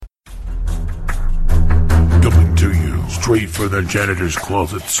Straight from the janitor's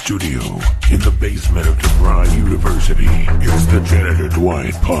closet studio in the basement of DeVry University, it's the Janitor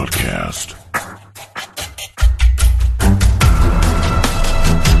Dwight Podcast.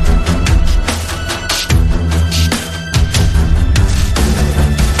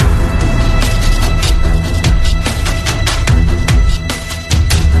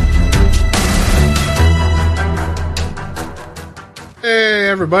 Hey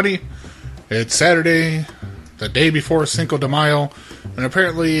everybody, it's Saturday, the day before Cinco de Mayo, and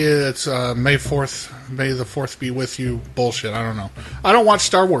apparently it's May 4th, May the 4th be with you bullshit, I don't know. I don't watch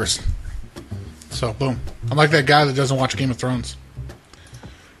Star Wars, so boom. I'm like that guy that doesn't watch Game of Thrones.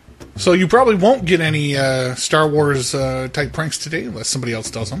 So you probably won't get any Star Wars type pranks today, unless somebody else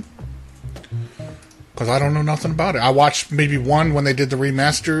does them. Because I don't know nothing about it. I watched maybe one when they did the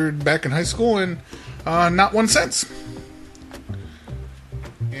remastered back in high school, and not 1 cent.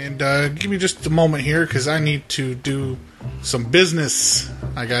 And give me just a moment here, because I need to do some business.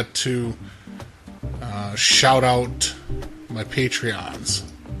 I got to shout out my Patreons,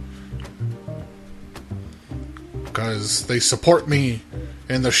 because they support me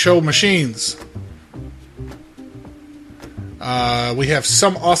in the show machines. We have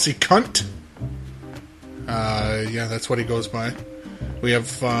Some Aussie Cunt. Yeah, that's what he goes by. We have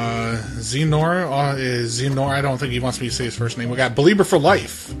Zenor. Zenor, I don't think he wants me to say his first name. We got Believer for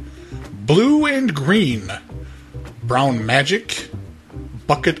Life, Blue and Green, Brown Magic,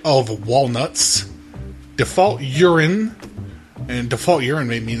 Bucket of Walnuts, Default Urine, and Default Urine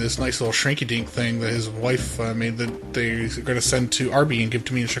made me this nice little shrinky-dink thing that his wife made that they're going to send to Arby and give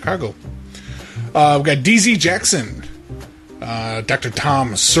to me in Chicago. We got DZ Jackson, Dr.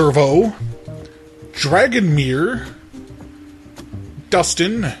 Tom Servo, Dragonmere,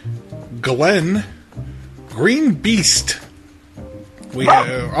 Dustin, Glenn, Green Beast. We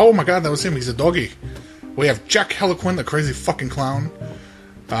have, oh my god, that was him. He's a doggy. We have Jack Heliquin, the crazy fucking clown.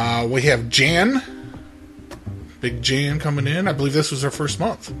 We have Jan, Big Jan coming in. I believe this was her first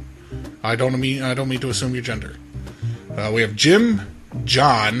month. I don't mean to assume your gender. We have Jim,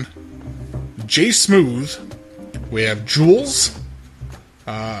 John, Jay Smooth. We have Jules.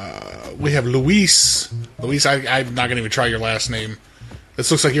 We have Luis. Luis, I'm not gonna even try your last name. This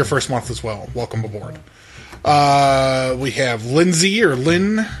looks like your first month as well. Welcome aboard. We have Lindsay or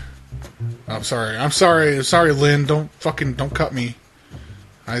Lynn. I'm sorry, Lynn. Don't cut me.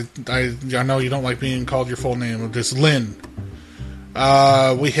 I know you don't like being called your full name. Just Lynn.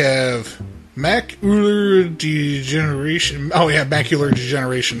 We have Macular Degeneration. Oh yeah, Macular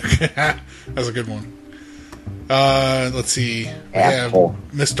Degeneration. That's a good one. Let's see. We Asshole.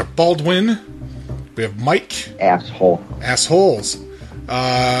 have Mr. Baldwin. We have Mike. Assholes.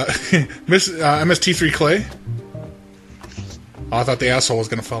 MST3 Clay. Oh, I thought the asshole was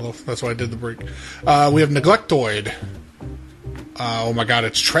going to follow. That's why I did the break. We have Neglectoid. Oh my god,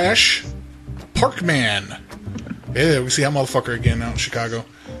 it's Trash. Parkman. Yeah, we see that motherfucker again out in Chicago.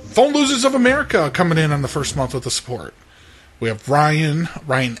 Phone Losers of America coming in on the first month with the support. We have Ryan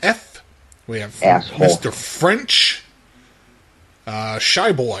F. We have Asshole. Mr. French.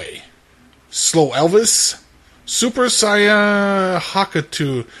 Shy Boy. Slow Elvis. Super Saya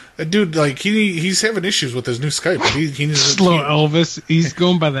Hakatu. That dude, like, he's having issues with his new Skype. He needs Slow Elvis. He's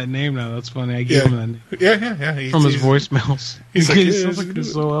going by that name now. That's funny. I gave him that name. Yeah. From his voicemails. He's like, he sounds like a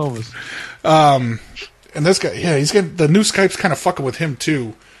Slow Elvis. And this guy, yeah, he's got the new Skype's kind of fucking with him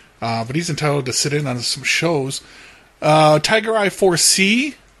too. But he's entitled to sit in on some shows. Tiger Eye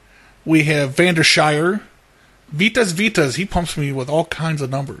 4C. We have Vandershire. Vitas. He pumps me with all kinds of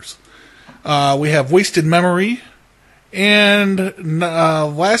numbers. We have Wasted Memory. And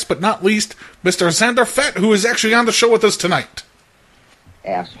last but not least, Mr. Xander Fett, who is actually on the show with us tonight.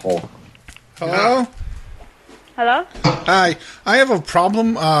 Asshole. Hello? Hello? Hi. I have a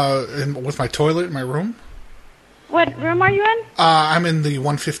problem with my toilet in my room. What room are you in? I'm in the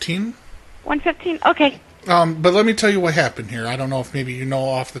 115. 115? Okay. But let me tell you what happened here. I don't know if maybe you know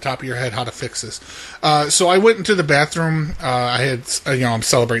off the top of your head how to fix this. So I went into the bathroom. I'm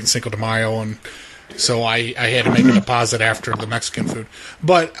celebrating Cinco de Mayo, and so I had to make a deposit after the Mexican food.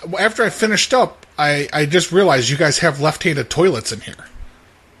 But after I finished up, I just realized you guys have left-handed toilets in here.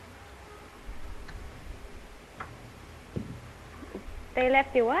 They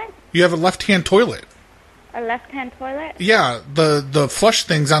left you what? You have a left-hand toilet. A left-hand toilet? Yeah, the flush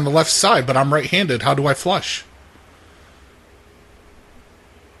thing's on the left side, but I'm right-handed. How do I flush?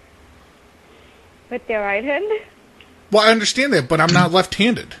 With your right hand? Well, I understand that, but I'm not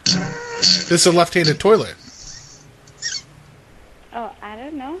left-handed. This is a left-handed toilet. Oh, I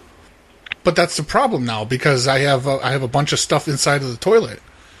don't know. But that's the problem now, because I have a bunch of stuff inside of the toilet.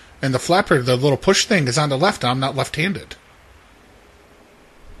 And the flapper, the little push thing, is on the left, and I'm not left-handed.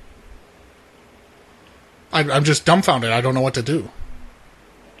 I'm just dumbfounded. I don't know what to do.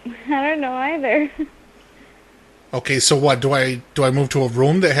 I don't know either. Okay, so what? Do I move to a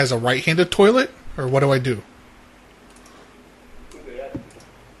room that has a right-handed toilet? Or what do I do?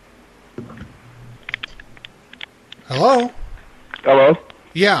 Hello? Hello?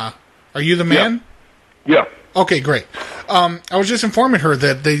 Yeah. Are you the man? Yeah. Okay, great. I was just informing her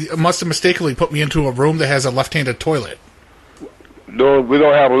that they must have mistakenly put me into a room that has a left-handed toilet. No, we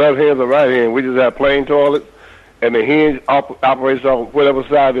don't have a left hand or right hand. We just have plain toilets, and the hinge operates on whatever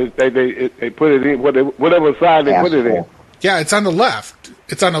side they put it in, whatever side they put it in. Yeah, it's on the left.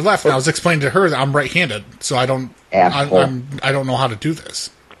 It's on the left, and I was explaining to her that I'm right-handed, so I don't know how to do this.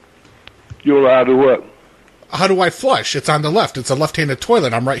 You don't know how to do what? How do I flush? It's on the left. It's a left-handed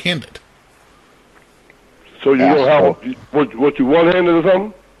toilet. I'm right-handed. So you don't have what you one-handed or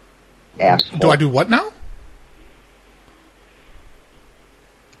something? Asshole. Do I do what now?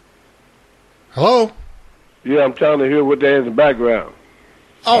 Hello? Yeah, I'm trying to hear what there is in the background.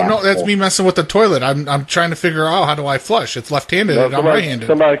 Oh, no, that's me messing with the toilet. I'm trying to figure out how do I flush. It's left-handed and I'm right-handed.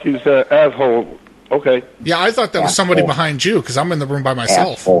 Somebody keeps saying asshole. Okay. Yeah, I thought that was somebody behind you because I'm in the room by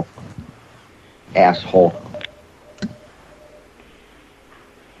myself. Asshole.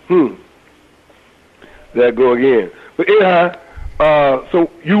 There go again. But anyhow, so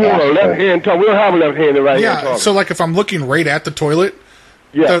you want a left-hand toilet. We don't have a left-hand and right-hand toilet. Yeah, so like if I'm looking right at the toilet,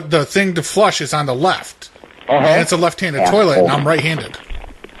 the thing to flush is on the left. And it's a left-handed toilet, and I'm right-handed.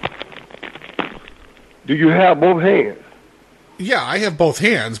 Do you have both hands? Yeah, I have both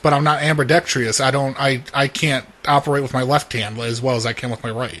hands, but I'm not ambidextrous. I can't operate with my left hand as well as I can with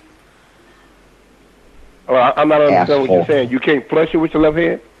my right. Well, I'm not understanding what you're saying. You can't flush it with your left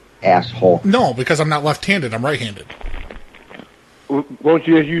hand? Asshole. No, because I'm not left-handed. I'm right-handed. Won't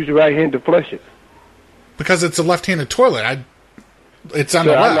you just use your right hand to flush it? Because it's a left-handed toilet. It's on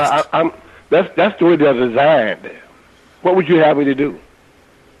the left. That's the way they're designed. What would you have me to do?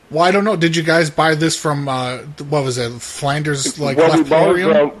 Well, I don't know. Did you guys buy this from, what was it, Flanders, What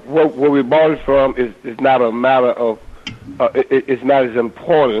we bought it from is not a matter of, it's not as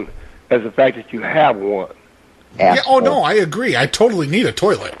important as the fact that you have one. Yeah, oh no, I agree. I totally need a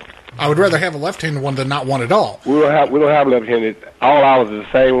toilet. I would rather have a left-handed one than not one at all. We don't have left-handed. All ours is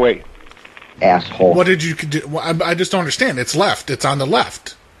the same way. Asshole. What did you do? Well, I just don't understand. It's left. It's on the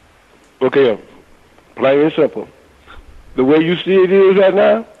left. Okay, plain and simple. The way you see it is right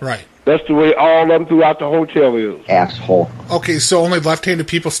now, right? That's the way all of them throughout the hotel is. Asshole. Okay, so only left-handed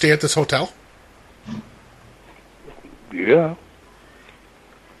people stay at this hotel? Yeah.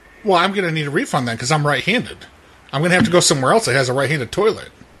 Well, I'm going to need a refund then because I'm right-handed. I'm going to have to go somewhere else that has a right-handed toilet.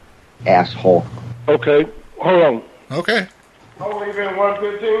 Asshole. Okay, hold on. Okay. How long you been at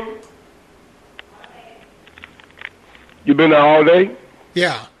 115? You been there all day?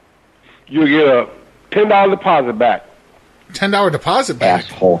 Yeah. You get a $10 deposit back. $10 deposit back?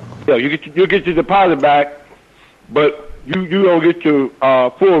 Asshole. Yeah, you get your deposit back, but you don't get your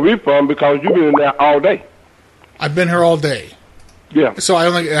full refund because you've been in there all day. I've been here all day. Yeah. So I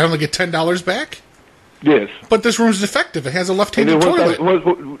only get $10 back? Yes. But this room's defective. It has a left-handed toilet.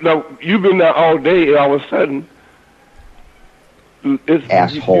 No, you've been there all day, and all of a sudden,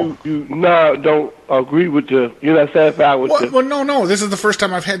 asshole. You now don't agree with you're not satisfied with Well, no. This is the first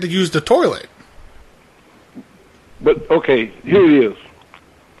time I've had to use the toilet. But, okay, here it is.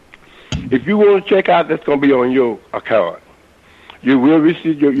 If you want to check out, that's going to be on your account. You will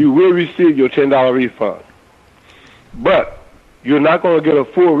receive your $10 refund. But you're not going to get a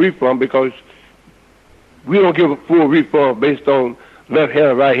full refund because we don't give a full refund based on left hand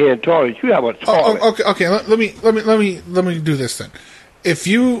and right hand toilet. You have a toilet. Okay. Let me do this then. If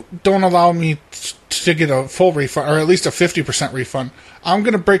you don't allow me to get a full refund, or at least a 50% refund, I'm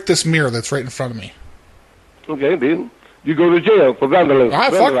going to break this mirror that's right in front of me. Okay, then you go to jail for vandalism. All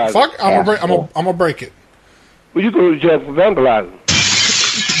right, fuck. I'm gonna break it. Well, you go to jail for vandalizing.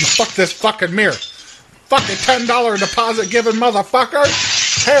 Fuck this fucking mirror. Fucking $10 deposit given motherfucker.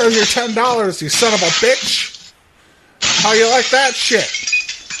 Here's your $10, you son of a bitch. How you like that shit?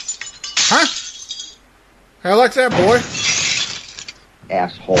 Huh? How you like that, boy?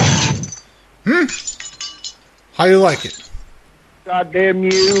 Asshole. How you like it? Goddamn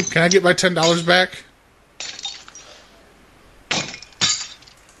you. Can I get my $10 back?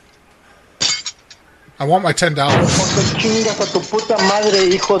 I want my $10. Chingas a tu puta madre,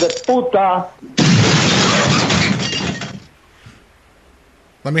 hijo de puta.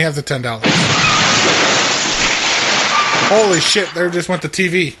 Let me have the $10. Holy shit, there just went the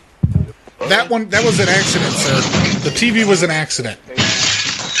TV. That was an accident, sir. The TV was an accident.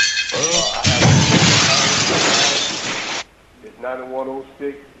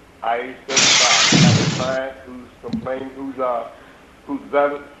 9106 IH35. I have a client who's complaining, who's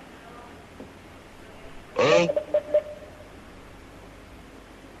valid.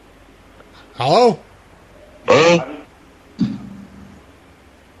 Hello?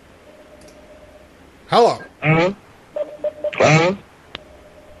 Hello?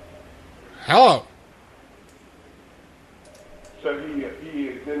 Hello? So he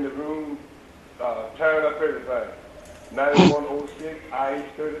is in the room, tearing up everything. 9106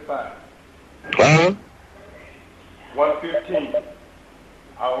 IH35. 115.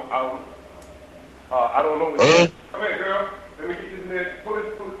 I don't know what it is. Come here, girl. Let me get this man. Pull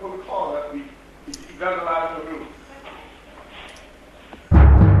the car up. He vandalized the room.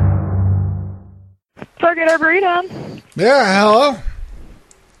 Target Arboretum. Yeah, hello?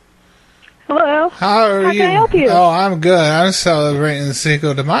 Hello. How are you? How can I help you? Oh, I'm good. I'm celebrating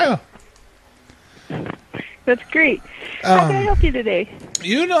Cinco de Mayo. That's great. How can I help you today?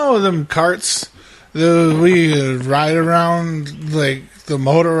 You know them carts that we ride around, like the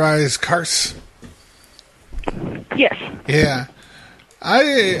motorized carts? Yes. Yeah.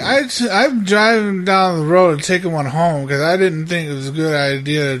 I'm driving down the road taking one home because I didn't think it was a good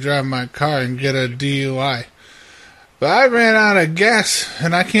idea to drive my car and get a DUI. But I ran out of gas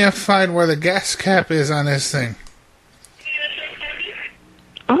and I can't find where the gas cap is on this thing.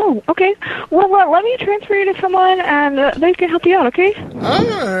 Oh, okay. Well, let me transfer you to someone and they can help you out, okay?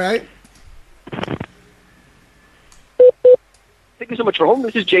 Oh, all right. Thank you so much for holding.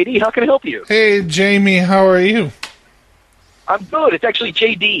 This is JD. How can I help you? Hey, Jamie, how are you? I'm good. It's actually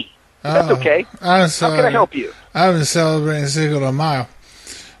JD. That's okay. I'm sorry. How can I help you? I'm celebrating Cinco de Mayo.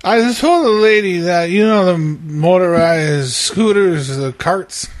 I just told the lady that, you know, the motorized scooters, the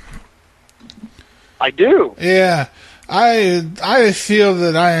carts. I do. Yeah. I feel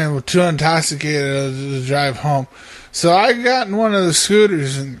that I am too intoxicated to drive home. So I got in one of the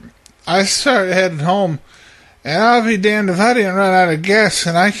scooters and I started heading home. And I'll be damned if I didn't run out of gas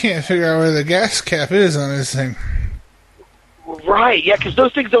and I can't figure out where the gas cap is on this thing. Right, yeah, because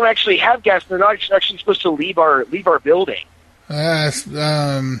those things don't actually have gas. They're not actually supposed to leave our building. Yeah,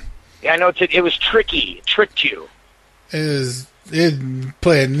 I know it was tricky. It tricked you. It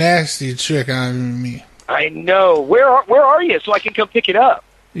played a nasty trick on me. I know. Where are you so I can come pick it up?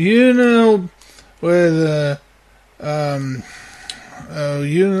 You know where the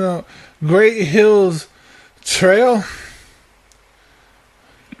Great Hills Trail?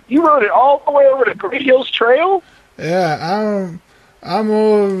 You rode it all the way over to Great Hills Trail? Yeah, I'm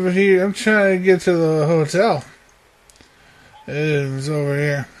over here. I'm trying to get to the hotel. It's over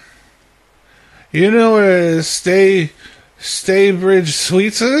here. You know where Staybridge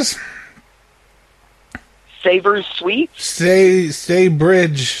Suites is? Savers Suites?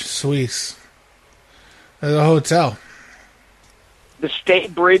 Staybridge Suites. The hotel. The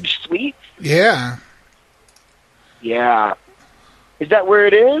Staybridge Suites? Yeah. Yeah. Is that where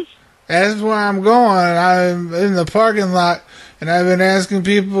it is? That's where I'm going. I'm in the parking lot, and I've been asking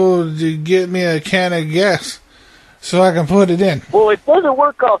people to get me a can of gas so I can put it in. Well, it doesn't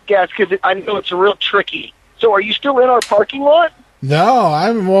work off gas because I know it's real tricky. So are you still in our parking lot? No, I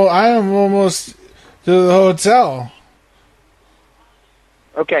am almost to the hotel.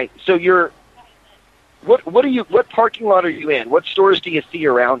 Okay, so you're... What parking lot are you in? What stores do you see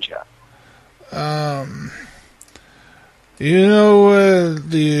around you? You know,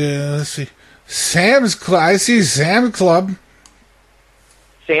 let's see, Sam's Club. I see Sam's Club.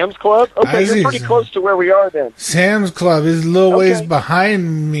 Sam's Club? Okay, you're pretty close to where we are then. Sam's Club is a little ways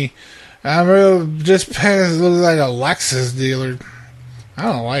behind me. I'm just past, looks like a Lexus dealer. I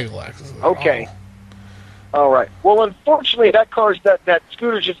don't like Lexus at Okay. All right. Well, unfortunately, that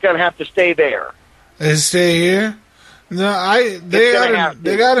scooter's just going to have to stay there. They stay here? No,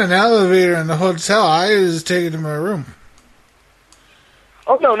 they got an elevator in the hotel. I just take it to my room.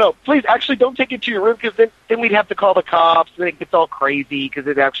 Oh, no. Please, actually, don't take it to your room because then we'd have to call the cops and it gets all crazy because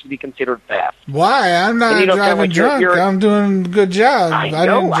it'd actually be considered theft. Why? I'm not driving drunk. I'm doing a good job. I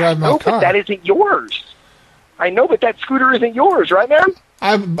didn't drive my car. But that isn't yours. I know, but that scooter isn't yours, right, man?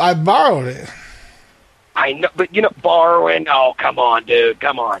 I borrowed it. I know, but borrowing. Oh, come on, dude,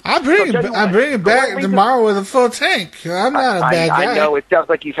 come on. I bring it back tomorrow with a full tank. I'm not a bad guy. I know. It sounds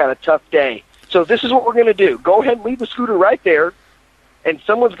like you've had a tough day. So this is what we're going to do. Go ahead and leave the scooter right there, and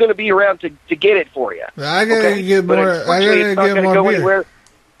someone's going to be around to get it for you. I gotta get more. I gotta get more beer. Anywhere.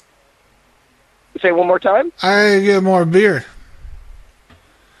 Say one more time. I gotta get more beer.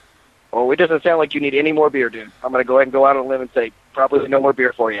 Oh, it doesn't sound like you need any more beer, dude. I'm going to go ahead and go out on a limb and say probably no more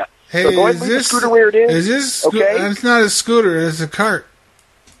beer for you. Hey, so go ahead and leave the scooter where it is. Is this okay? It's not a scooter. It's a cart.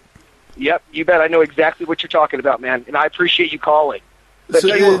 Yep, you bet. I know exactly what you're talking about, man, and I appreciate you calling. But So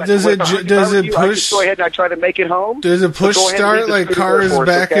tell you what, does if it I ju- was does it you, I'd push- just go ahead and I try to make it home. Does it push go ahead and start leave the like scooter cars there for us,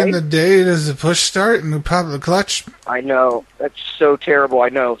 back okay? in the day? Does it push start and pop the clutch? I know. That's so terrible. I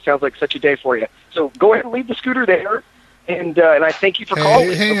know. Sounds like such a day for you. So go ahead and leave the scooter there, and I thank you for calling.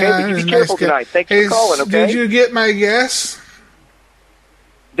 Hey, hang okay, on. but you it's be nice careful guy. tonight. Thanks Hey, for calling. Okay. Did you get my gas?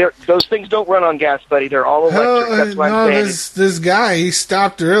 Those things don't run on gas, buddy. They're all electric. That's why no, I'm saying. this guy, he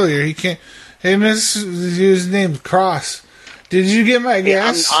stopped earlier. He can't. Hey, Miss, his name's Cross. Did you get my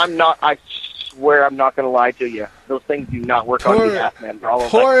gas? I'm not. I swear I'm not going to lie to you. Those things do not work on gas, man. They're all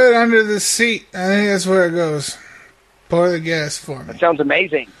Pour electric. it under the seat. I think that's where it goes. Pour the gas for me. That sounds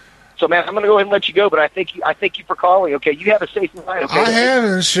amazing. So, man, I'm going to go ahead and let you go, but I thank you for calling. Okay, you have a safe night. Okay. I have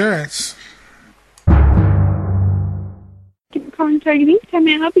insurance. Thank you for calling Target East. How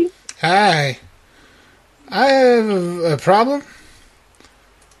may I help you? Hi. I have a problem.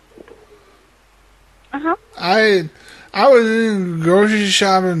 Uh-huh. I was in grocery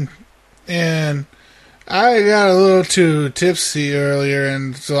shopping and I got a little too tipsy earlier,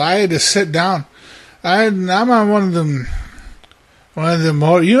 and so I had to sit down. I'm on one of them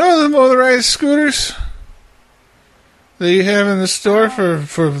you know the motorized scooters that you have in the store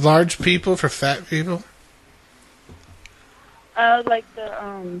for large people, for fat people. Like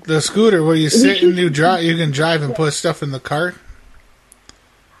The scooter where you sit and you can drive and put stuff in the cart.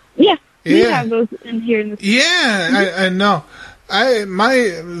 Yeah. We Yeah. have those in here in the Yeah, I know.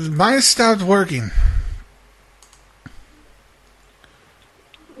 Mine stopped working.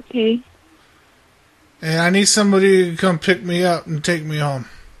 Okay. And I need somebody to come pick me up and take me home.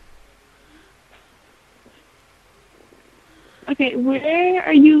 Okay, where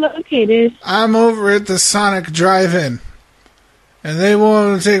are you located? I'm over at the Sonic Drive-In. And they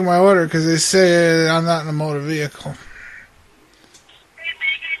won't take my order because they say I'm not in a motor vehicle.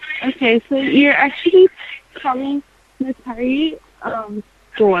 Okay, so you're actually calling the Target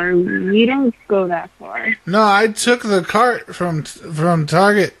store. We don't go that far. No, I took the cart from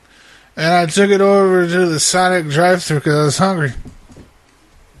Target and I took it over to the Sonic drive-thru because I was hungry.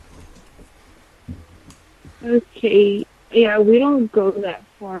 Okay, yeah, we don't go that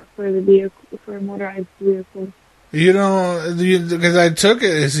far for the vehicle, for a motorized vehicle. You don't, because I took it.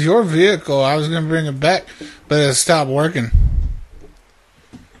 It's your vehicle. I was going to bring it back, but it stopped working.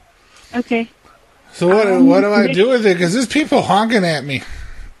 Okay. So what do I do with it? Because there's people honking at me.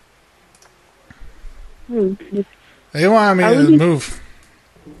 They want me to move.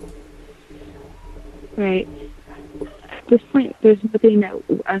 Right. At this point, there's nothing that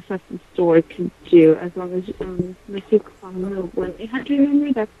us at the store can do as long as unless you call the 1-800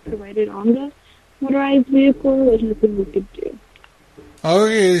 number that's provided on the motorized vehicle. There's nothing we could do.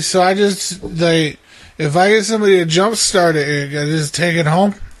 Okay, so I just, if I get somebody to jump start it, I just take it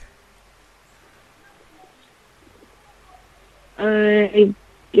home? I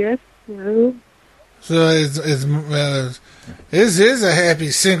guess so. So this is a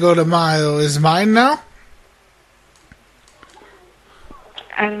happy Cinco de Mayo. Is mine now?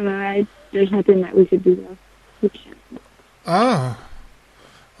 I don't know. There's nothing that we could do though. We can't. Oh.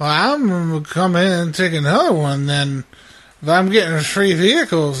 Well, I'm going to come in and take another one then. If I'm getting free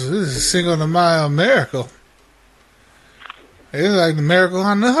vehicles, this is a Cinco de Mayo miracle. It's like the miracle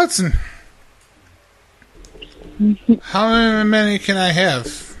on the Hudson. How many can I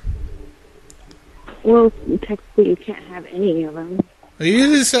have? Well, technically you can't have any of them. Well,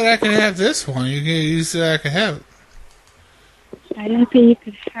 you just said I could have this one. You said I could have it. I didn't say you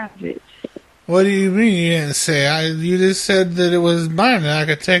could have it. What do you mean you didn't say? You just said that it was mine and I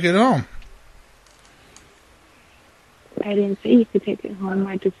could take it home. I didn't say you could take it home.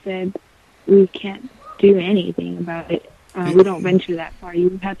 I just said we can't do anything about it. We don't venture that far.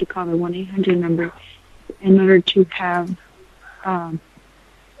 You have to call the 1-800 number in order to have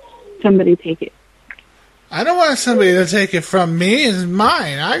somebody take it. I don't want somebody to take it from me. It's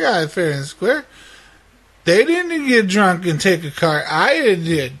mine. I got it fair and square. They didn't get drunk and take a car. I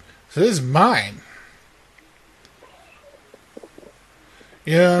did. So this is mine.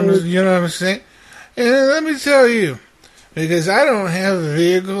 You know what I'm saying? And let me tell you, because I don't have a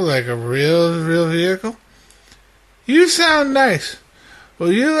vehicle like a real vehicle. You sound nice.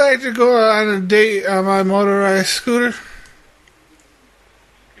 Would you like to go on a date on my motorized scooter?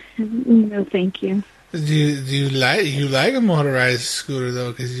 No, thank you. Do you like a motorized scooter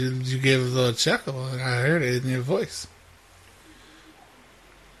though? Because you gave a little chuckle and I heard it in your voice.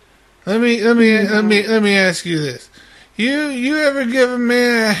 Let me ask you this: you ever give a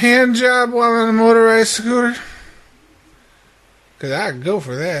man a hand job while on a motorized scooter? Because I'd go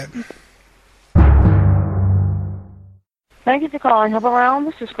for that. Thank you for calling Hub Around.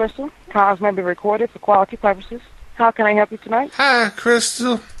 This is Crystal. Calls may be recorded for quality purposes. How can I help you tonight? Hi,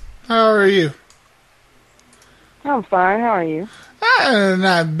 Crystal. How are you? I'm fine. How are you?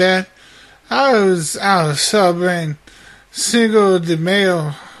 Not bad. I was out celebrating Cinco de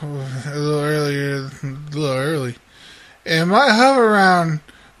Mayo a little early, and my hover round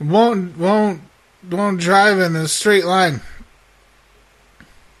won't drive in a straight line.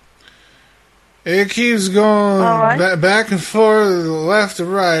 It keeps going back and forth, left to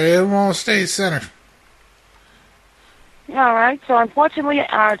right. It won't stay center. All right. So unfortunately,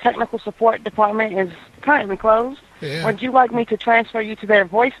 our technical support department is currently closed. Yeah. Would you like me to transfer you to their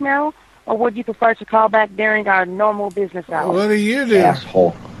voicemail, or would you prefer to call back during our normal business hours? What do you do?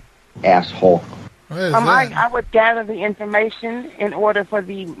 Asshole. What is that? I would gather the information in order for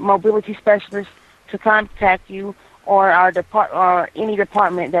the mobility specialist to contact you, or our or any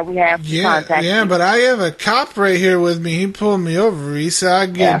department that we have to contact you. Yeah, but I have a cop right here with me. He pulled me over. He said I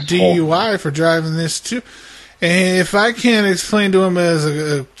get DUI for driving this too. And if I can't explain to him as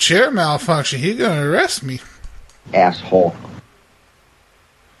a chair malfunction, he's gonna arrest me. Asshole.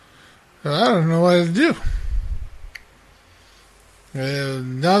 I don't know what to do.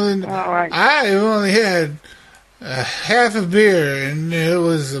 Nothing. All right. I only had half a beer, and it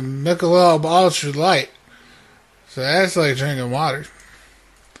was a Michelob Ultra Light. So that's like drinking water.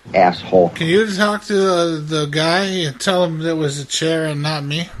 Asshole. Can you talk to the guy and tell him that was a chair and not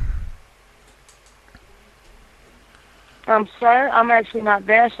me? Sir, I'm actually not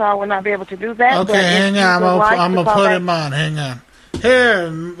there, so I will not be able to do that. Okay, hang on. I'm going to put him on. Hang on.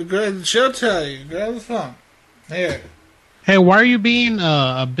 Here, she'll tell you. Grab the phone. Here. Hey, why are you being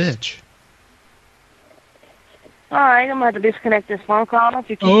a bitch? All right, I'm going to have to disconnect this phone call. If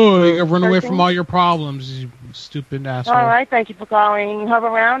you keep You run away searching. from all your problems, you stupid asshole. All right, thank you for calling. Hover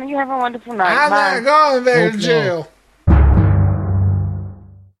around, and you have a wonderful night. I'm Bye. not going back to jail.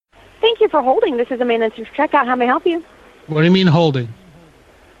 Thank you for holding. This is Amanda to Checkout. How may I help you? What do you mean holding?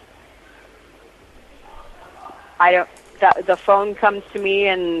 I don't. The phone comes to me,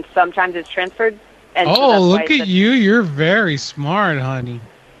 and sometimes it's transferred. And so that's why Look at you. You're very smart, honey.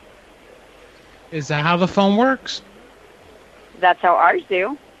 Is that how the phone works? That's how ours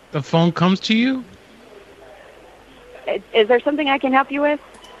do. The phone comes to you? Is there something I can help you with?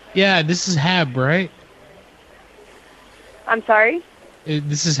 Yeah, this is Heb, right? I'm sorry?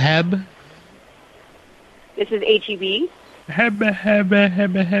 This is Heb? This is HEB. Heb.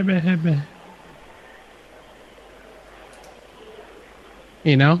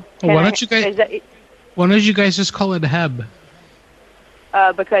 You know? Why don't you guys just call it Heb?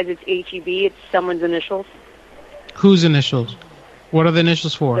 Because it's HEB. It's someone's initials. Whose initials? What are the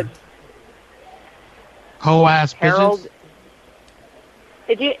initials for? Ho-ass Harold.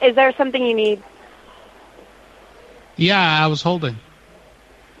 bitches? Is there something you need? Yeah, I was holding.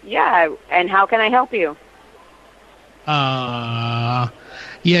 Yeah, and how can I help you?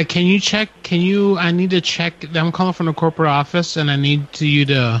 Yeah, can you check, I need to check, I'm calling from the corporate office, and I need you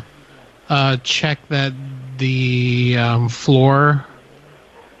to, check that the floor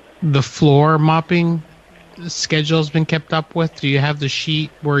mopping schedule has been kept up with. Do you have the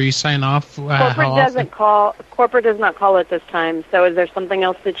sheet where you sign off? Corporate does not call at this time, so is there something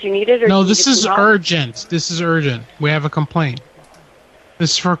else that you needed? Or No, this is urgent. This is urgent. We have a complaint.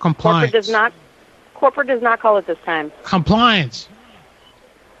 This is for compliance. Corporate does not call at this time. Compliance.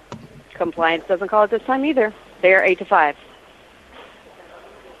 Compliance doesn't call at this time either. They are 8 to 5.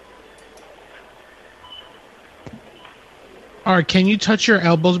 All right, can you touch your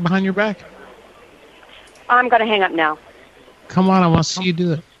elbows behind your back? I'm going to hang up now. Come on, I want to see you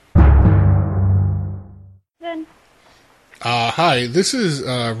do it. Then. Hi, this is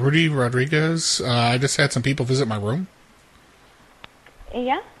Rudy Rodriguez. I just had some people visit my room.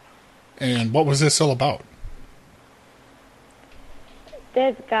 Yeah? And what was this all about?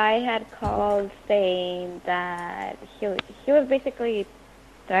 This guy had called saying that he was basically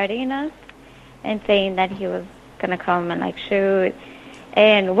threatening us and saying that he was going to come and, like, shoot.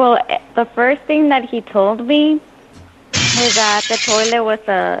 And, well, the first thing that he told me was that the toilet was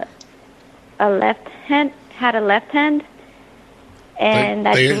had a left hand. And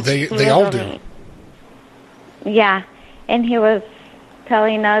they all do. Yeah, and he was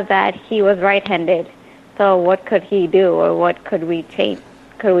telling us that he was right-handed. So what could he do, or what could we change?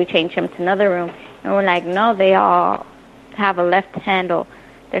 Could we change him to another room? And we're like, no, they all have a left handle.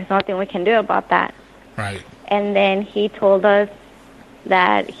 There's nothing we can do about that. Right. And then he told us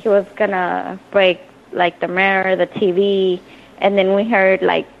that he was gonna break, like, the mirror, the TV, and then we heard,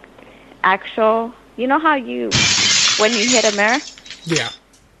 like, actual. You know how when you hit a mirror? Yeah.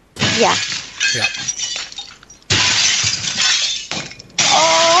 Yeah. Yeah.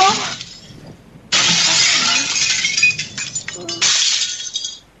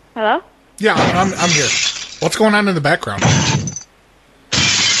 Hello? Yeah, I'm here. What's going on in the background?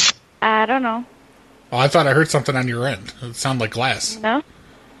 I don't know. Oh, I thought I heard something on your end. It sounded like glass. No?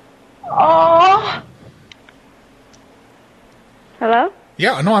 Oh! Hello?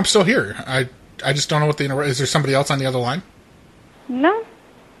 Yeah, no, I'm still here. I just don't know what the... Is there somebody else on the other line? No. Okay.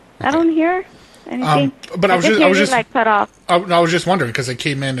 I don't hear anything. But I was just like cut off. I was just wondering because they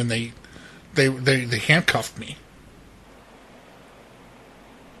came in and they handcuffed me.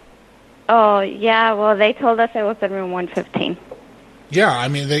 Oh, yeah, well, they told us it was in room 115. Yeah, I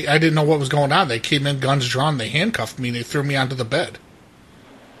mean, I didn't know what was going on. They came in, guns drawn, they handcuffed me, and they threw me onto the bed.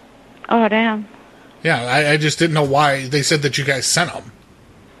 Oh, damn. Yeah, I just didn't know why. They said that you guys sent them.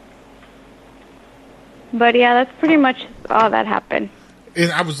 But, yeah, that's pretty much all that happened.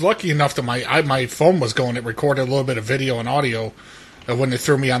 And I was lucky enough that my phone was going. It recorded a little bit of video and audio of when they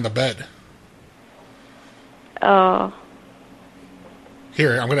threw me on the bed. Oh.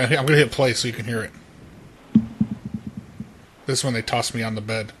 Here, I'm gonna hit play so you can hear it. This is when they tossed me on the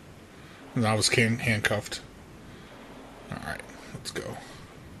bed, and I was handcuffed. All right, let's go.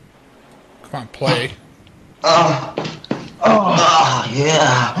 Come on, play. Yeah.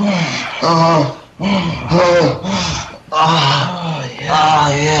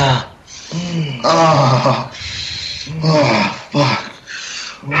 Yeah. Fuck.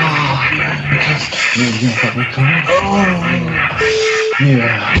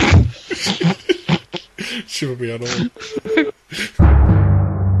 Yeah. She would be on hold. This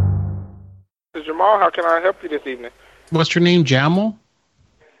is Jamal. How can I help you this evening? What's your name, Jamal?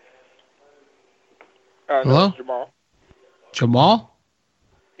 Hello? No, Jamal. Jamal?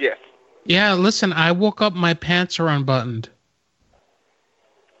 Yes. Yeah, listen, I woke up, my pants are unbuttoned.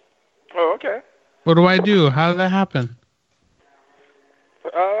 Oh, okay. What do I do? How did that happen?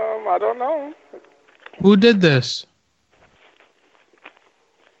 I don't know. Who did this?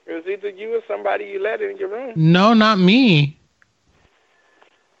 It was either you or somebody you let in your room. No, not me.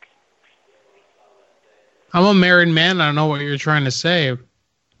 I'm a married man. I don't know what you're trying to say.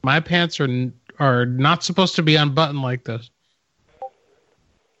 My pants are not supposed to be unbuttoned like this.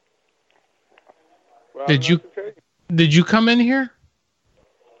 Well, Did you come in here?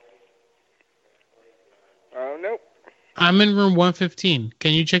 Nope. I'm in room 115.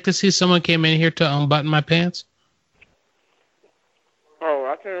 Can you check to see if someone came in here to unbutton my pants? Oh,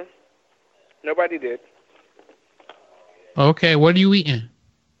 I can. Nobody did. Okay, what are you eating?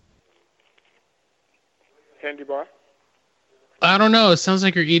 Candy bar. I don't know. It sounds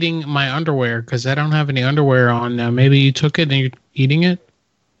like you're eating my underwear because I don't have any underwear on now. Maybe you took it and you're eating it?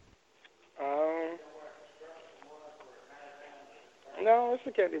 No, it's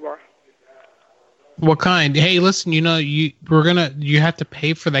a candy bar. What kind? Hey, listen, you have to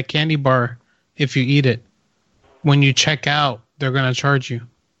pay for that candy bar if you eat it. When you check out, they're gonna charge you.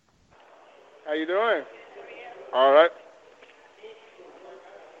 How you doing? All right.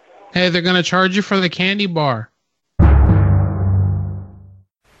 Hey, they're gonna charge you for the candy bar.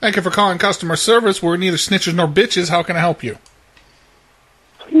 Thank you for calling customer service. We're neither snitches nor bitches. How can I help you?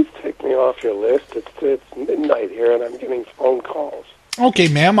 Please take me off your list. It's midnight here, and I'm getting phone calls. Okay,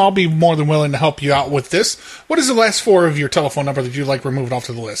 ma'am. I'll be more than willing to help you out with this. What is the last four of your telephone number that you'd like removed off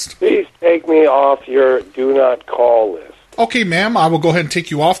to the list? Please take me off your do not call list. Okay, ma'am. I will go ahead and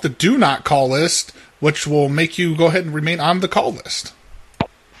take you off the do not call list, which will make you go ahead and remain on the call list.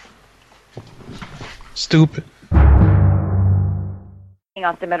 Stupid.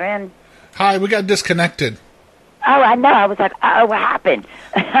 Off the other end. Hi, we got disconnected. Oh, I know. I was like, oh, what happened?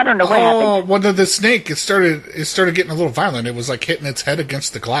 I don't know what happened. Oh, well, the snake, it started getting a little violent. It was like hitting its head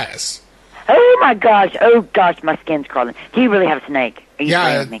against the glass. Oh, my gosh. Oh, gosh, my skin's crawling. Do you really have a snake? Are you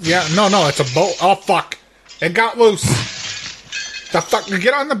playing with me? Yeah, no, it's a boa. Oh, fuck. It got loose. The fuck,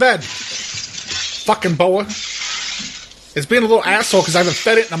 get on the bed. Fucking boa. It's being a little asshole because I haven't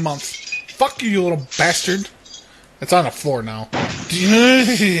fed it in a month. Fuck you little bastard. It's on the floor now.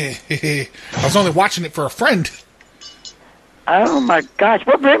 I was only watching it for a friend. Oh, my gosh.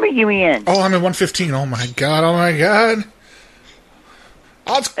 What room are you in? Oh, I'm in 115. Oh, my God.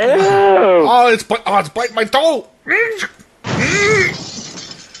 Oh, it's biting my toe.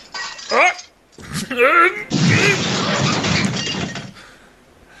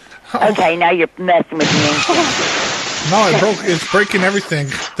 Okay, now you're messing with me. No, it's breaking everything.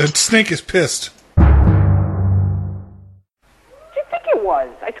 The snake is pissed.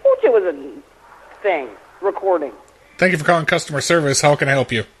 I told you it was a thing. Recording. Thank you for calling customer service. How can I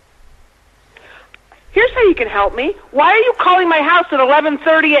help you? Here's how you can help me. Why are you calling my house at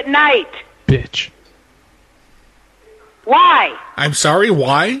 11:30 at night? Bitch. Why? I'm sorry,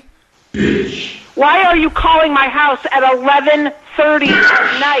 why? Bitch. Why are you calling my house at 11:30 11:30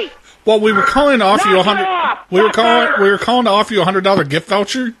 at night. Well, we were calling to offer you Knock it off! We were calling to offer you $100 gift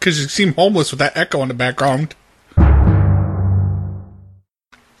voucher because you seem homeless with that echo in the background.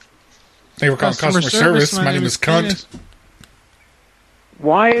 They were calling customer service. My name is Cunt.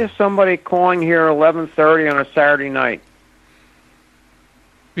 Why is somebody calling here 11:30 on a Saturday night?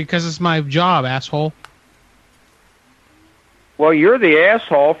 Because it's my job, asshole. Well, you're the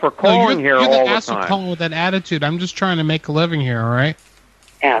asshole for calling you're here the all the asshole time. calling with that attitude. I'm just trying to make a living here, all right?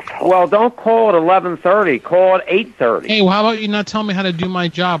 Asshole. Well, don't call at 11:30. Call at 8:30. Hey, well, how about you not tell me how to do my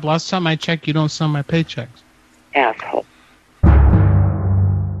job? Last time I checked, you don't send my paychecks. Asshole.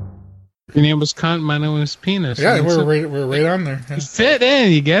 Your name was Cunt, my name was Penis. Yeah, we're right on there. Yeah. You fit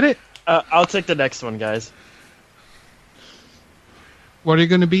in, you get it? I'll take the next one, guys. What are you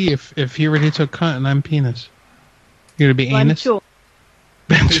going to be if he already took Cunt and I'm Penis? You're going to be Anus?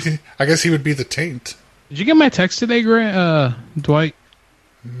 I guess he would be the taint. Did you get my text today, Dwight?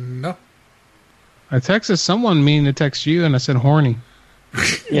 No. I texted someone meaning to text you, and I said horny.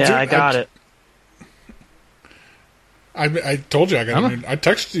 Yeah, Dude, I got it. I told you I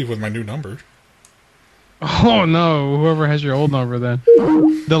texted you with my new number. Oh, no. Whoever has your old number, then.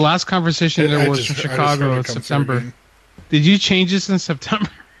 The last conversation there was from Chicago in September. Did you change this in September?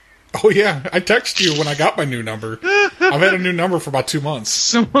 Oh, yeah. I texted you when I got my new number. I've had a new number for about 2 months.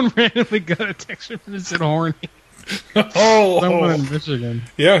 Someone randomly got a text from me that said horny. Someone in Michigan.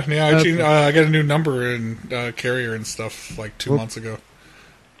 Yeah. I got a new number and carrier and stuff like 2 months ago.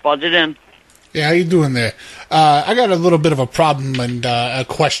 Budget in. Yeah, how you doing there? I got a little bit of a problem and a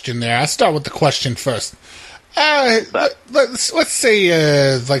question there. I'll start with the question first. Let's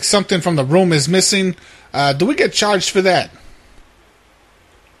say like something from the room is missing. Do we get charged for that?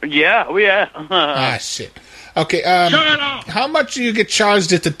 Yeah. Shit. Okay. How much do you get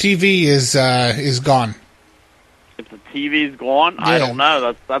charged if the TV is gone? If the TV's gone, I don't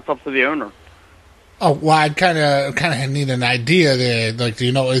know. That's up to the owner. Oh well, I kind of need an idea there. Like, do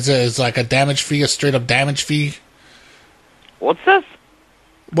you know, is like a damage fee, a straight up damage fee? What's this?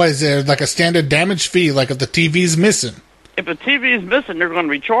 What is there like a standard damage fee? Like if the TV's missing? If a TV is missing, they're going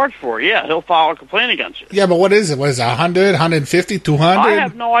to be charged for it. Yeah, he'll file a complaint against you. Yeah, but what is it? What is it? 100, 150, 200? I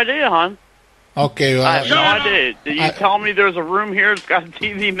have no idea, hon. Okay, well, I have no idea. Did you tell me there's a room here that's got a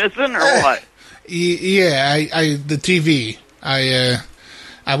TV missing, or what? Yeah, the TV.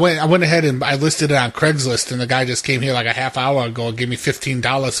 I went ahead and I listed it on Craigslist, and the guy just came here like a half hour ago and gave me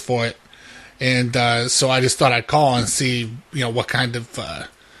 $15 for it, and so I just thought I'd call and see, what kind of fee I'm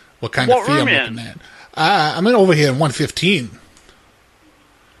looking at. I'm in over here in 115.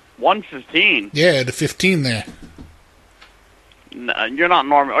 115. Yeah, the 15 there. No, you're not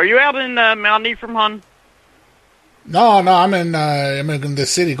normal. Are you out in Mount Ephraim, hon? No, I'm in the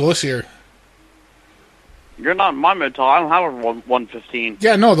city, Glacier. You're not in my motel. I don't have a 115.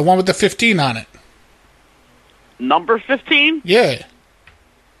 Yeah, no, the one with the 15 on it. Number 15? Yeah.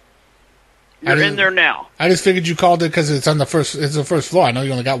 You're in there now. I just figured you called it because it's on the first floor. I know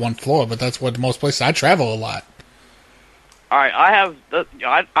you only got one floor, but that's what most places. I travel a lot. All right,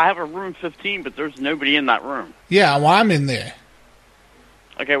 I have a room 15, but there's nobody in that room. Yeah, well, I'm in there.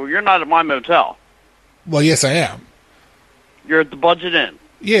 Okay, well, you're not at my motel. Well, yes, I am. You're at the Budget Inn.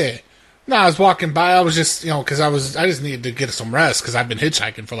 Yeah. No, I was walking by. I was just, because I just needed to get some rest because I've been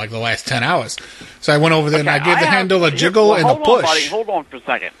hitchhiking for like the last 10 hours. So I went over there and I gave the handle a jiggle and a push. Hold on, buddy. Hold on for a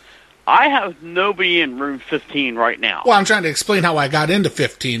second. I have nobody in room 15 right now. Well, I'm trying to explain how I got into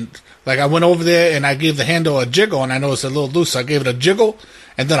 15. Like, I went over there and I gave the handle a jiggle, and I noticed it a little loose. So I gave it a jiggle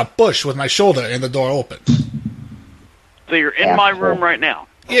and then a push with my shoulder, and the door opened. So you're in my room right now?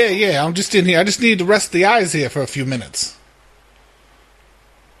 Yeah. I'm just in here. I just need to rest the eyes here for a few minutes.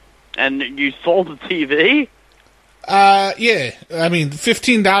 And you sold the TV? Yeah. I mean,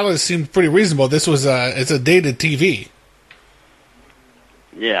 $15 seemed pretty reasonable. This was it's a dated TV.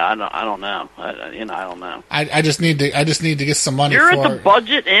 Yeah, I don't know. I don't know. I just need to get some money. You're at the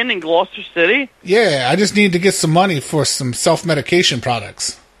Budget Inn in Gloucester City? Yeah, I just need to get some money for some self-medication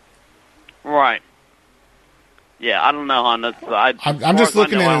products. Right. Yeah, I don't know, hon. I'm just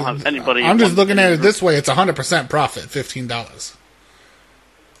looking at it. I'm just looking at it this way. It's 100% profit, $15.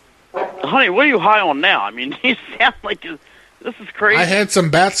 Honey, what are you high on now? I mean, you sound like this is crazy. I had some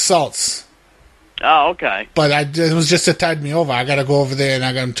bath salts. Oh, okay. But it was just to tide me over. I got to go over there,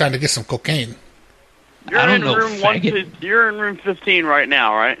 and I'm trying to get some cocaine. You're in room 15 right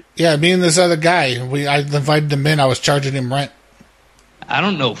now, right? Yeah, me and this other guy. I invited him in. I was charging him rent. I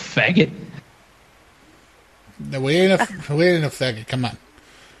don't know, faggot. We ain't a faggot. Come on.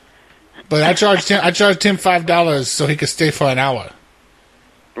 But I charged him $5 so he could stay for an hour.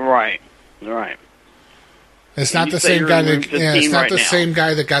 Right. It's not You the say same you're guy in room that. Yeah, it's 15 not right the now. same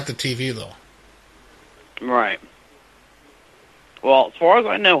guy that got the TV though. Right. Well, as far as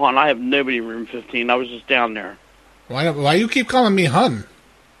I know, hon, I have nobody in room 15. I was just down there. Why you keep calling me hun?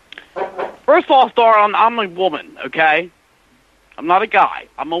 First of all, Star, I'm a woman, okay? I'm not a guy.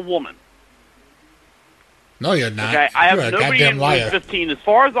 I'm a woman. No, you're not. Okay, I have You're a nobody goddamn in liar. room 15. As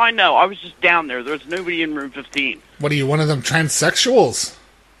far as I know, I was just down there. There's nobody in room 15. What are you, one of them transsexuals?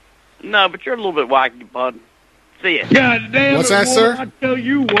 No, but you're a little bit wacky, bud. See ya. God damn What's it, that, woman, sir? I tell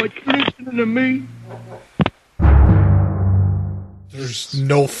you what, you listening to me? There's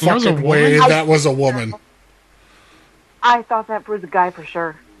no was a fucking way woman? that was a woman. I thought that was a guy for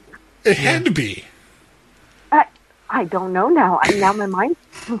sure. It had to be. I don't know now. Now my mind's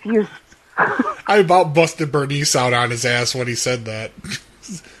confused. I about busted Bernice out on his ass when he said that.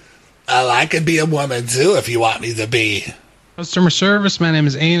 Oh, I could be a woman too if you want me to be. Customer service, my name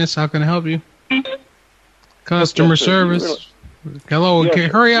is Anus. How can I help you? Customer Yes, sir. You service. Hello, Yes, okay,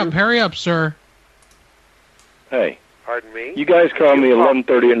 sir. hurry up, sir. Hey. Pardon me? You guys call me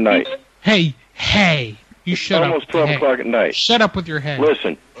 11:30 at night. Hey, you shut Almost up. 12 Hey. o'clock at night. Shut up with your head.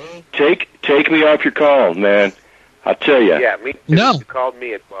 Listen, take me off your call, man. I'll tell you. Yeah, me too. No. You called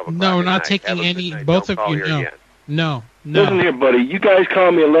me at 12 o'clock. No, we're at not night. taking Have a good any. night. Both Don't of call you, here no. again. No. Listen here, buddy. You guys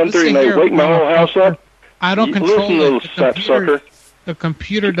call me 11:30 Listen at night. here, Wake my whole house up. I don't You control listen, it. little The sap computer- sucker. The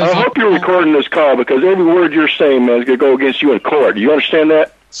computer I doesn't. hope you're recording this call because every word you're saying, man, is going to go against you in court. Do you understand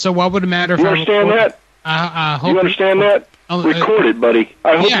that? So what would it matter if You I understand record- that? I hope You understand that? Record it, buddy.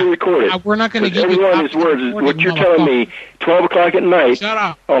 I hope yeah, you record it. we're not gonna Because give you every one of these copies words is recorded, what you're telling me. 12 o'clock at night Shut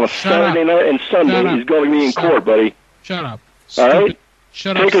up. on a Shut Saturday up. night and Shut Sunday up. is going to be in court, buddy. Shut up. All right? Stupid.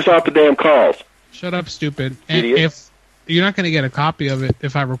 Shut up. Take us off the damn calls. Shut up, stupid. And Idiot. if you're not going to get a copy of it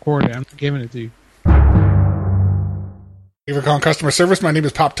if I record it, I'm not giving it to you. Thank you for calling customer service. My name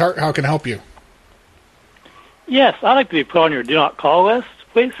is Pop Tart. How can I help you? Yes, I'd like to be put on your do not call list,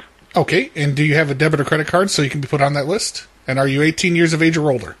 please. Okay, and do you have a debit or credit card so you can be put on that list? And are you 18 years of age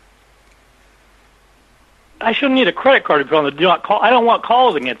or older? I shouldn't need a credit card to put on the do not call. I don't want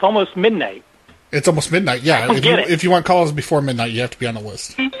calls again. It's almost midnight. It's almost midnight. Yeah, don't get it. if you want calls before midnight, you have to be on the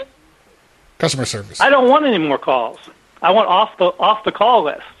list. Customer service. I don't want any more calls. I want off the call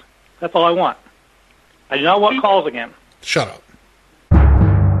list. That's all I want. I do not want calls again. Shut up.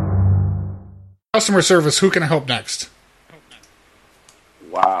 Customer service. Who can I help next?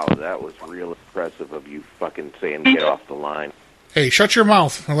 Wow, that was real impressive of you fucking saying get off the line. Hey, shut your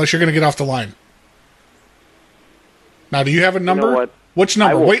mouth unless you're going to get off the line. Now, do you have a number? You know what? Which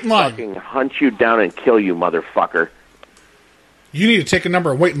number? I will Wait in line. fucking hunt you down and kill you, motherfucker. You need to take a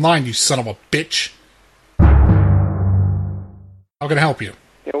number and wait in line, you son of a bitch. How can I help you?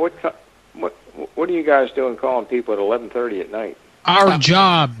 Yeah, what are you guys doing calling people at 11:30 at night? Our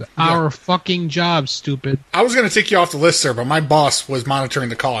job. Our fucking job, stupid. I was going to take you off the list, sir, but my boss was monitoring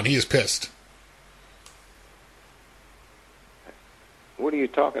the call, and he is pissed. What are you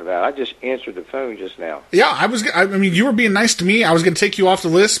talking about? I just answered the phone just now. Yeah, I mean, you were being nice to me. I was going to take you off the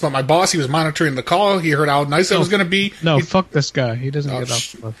list, but my boss, he was monitoring the call. He heard how nice I was going to be. No, fuck this guy. He doesn't get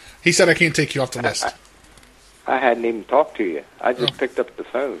off the list. He said I can't take you off the list. I hadn't even talked to you. I just picked up the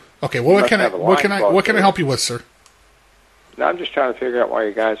phone. Okay, well, what Must can I have a line what can I crossed help you with, sir? No, I'm just trying to figure out why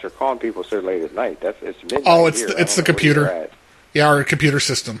you guys are calling people so late at night. It's midnight. Oh, it's here. the, I it's the don't know where you're computer. at. Yeah, our computer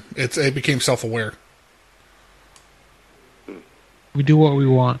system. It became self-aware. We do what we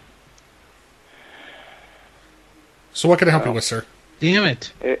want. So what can I help you with, sir? Damn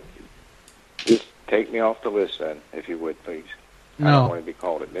it. Just take me off the list then, if you would, please. I No. don't want to be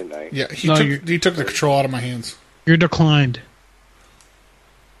called at midnight. Yeah, he took the control out of my hands. You're declined.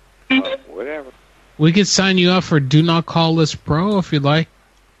 Whatever. We could sign you up for Do Not Call List Pro if you'd like.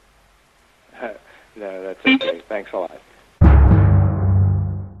 No, that's okay. Thanks a lot.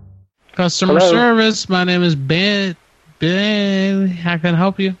 Customer Hello? service. My name is Ben. How can I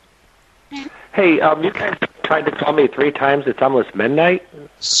help you? Hey, you guys tried to call me 3 times. It's almost midnight.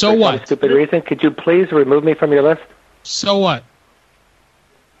 So For what? some stupid reason. Could you please remove me from your list? So what?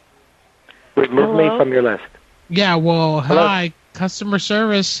 Remove me Hello? from your list. Yeah, well, Hello? hi. Customer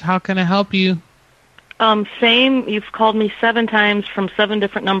service. How can I help you? Same. You've called me 7 times from 7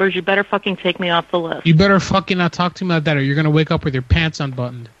 different numbers. You better fucking take me off the list. You better fucking not talk to me like that or you're going to wake up with your pants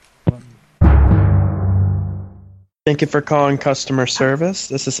unbuttoned. Thank you for calling customer service.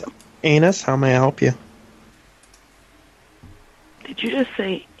 This is Anus. How may I help you? Did you just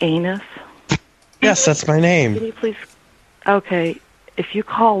say anus? Yes, that's my Can name. you please? Okay. If you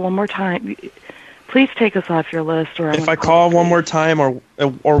call one more time, please take us off your list. Or I'm If gonna I call one more time, or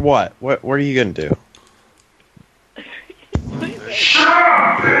what? What are you gonna do?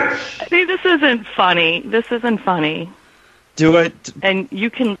 I think this isn't funny. This isn't funny. And you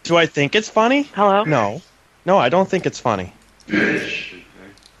can. Do I think it's funny? Hello? No. No, I don't think it's funny.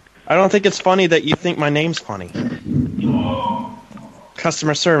 I don't think it's funny that you think my name's funny.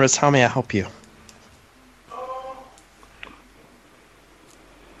 Customer service, how may I help you?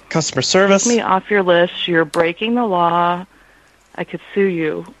 Customer service? Take me off your list. You're breaking the law. I could sue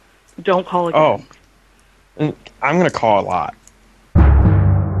you. Don't call again. Oh. I'm going to call a lot.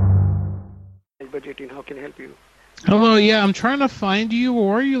 Budgeting, how can I help you? Hello, yeah, I'm trying to find you.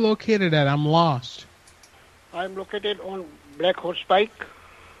 Where are you located at? I'm lost. I'm located on Black Horse Pike.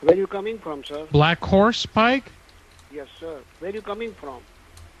 Where are you coming from, sir? Black Horse Pike? Yes, sir. Where are you coming from?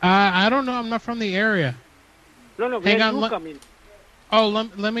 I don't know. I'm not from the area. No, where Hang are on, you coming? Oh,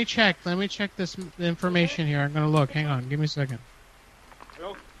 let me check. Let me check this information here. I'm going to look. Hang on. Give me a second.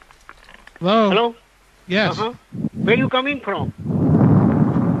 Hello? Hello? Hello? Yes. Where are you coming from?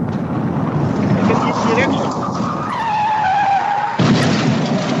 I can give direction.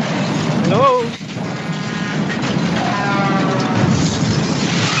 Hello?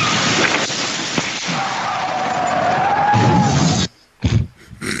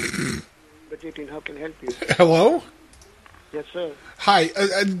 Budgeting, how can I help you? Hello? Yes, sir. Hi.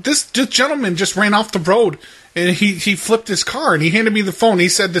 This gentleman just ran off the road, and he flipped his car, and he handed me the phone. He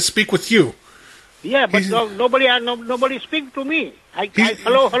said to speak with you. Yeah, but nobody speak to me.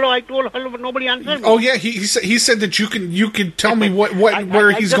 Hello, I told hello, but nobody answered me. Oh yeah, he said that you can tell me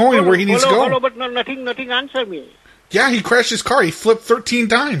where he's going and where he needs to go. Hello, but nothing answer me. Yeah, he crashed his car. He flipped 13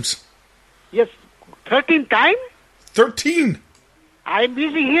 times. Yes, 13 times? 13. I'm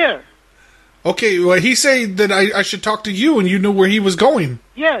busy here. Okay, well, he said that I should talk to you, and you knew where he was going.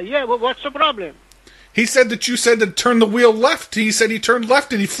 Yeah, well, what's the problem? He said that you said to turn the wheel left. He said he turned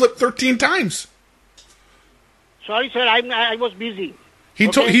left, and he flipped 13 times. Sorry, sir, I was busy.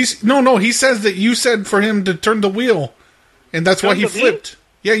 He says that you said for him to turn the wheel, and that's why he flipped.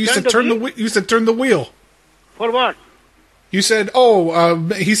 Yeah, you said turn the wheel. For what? You said,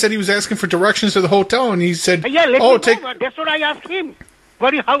 he said he was asking for directions to the hotel, and he said, yeah, let me know. That's what I asked him.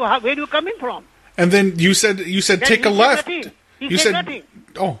 Where are you coming from? And then you said take a left. He said nothing.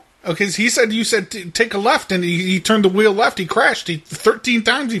 Oh, okay. He said you said take a left, and he turned the wheel left. He crashed. 13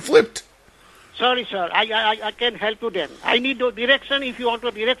 times he flipped. Sorry, sir. I can't help you then. I need the direction. If you want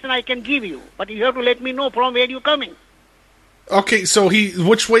the direction, I can give you. But you have to let me know from where you're coming. Okay, so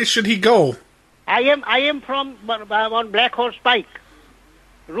which way should he go? I am from on Black Horse Pike,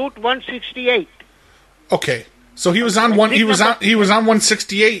 Route 168. Okay, so he was on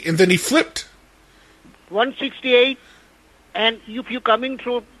 168, and then he flipped. 168, and if you're coming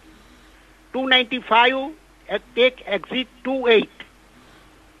through 295, take exit 28.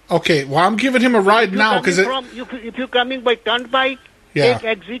 Okay, well, I'm giving him a ride now because if you're coming by Turnpike, take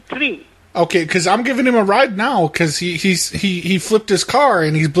exit 3. Okay, because I'm giving him a ride now because he flipped his car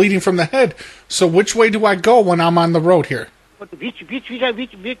and he's bleeding from the head. So which way do I go when I'm on the road here? But which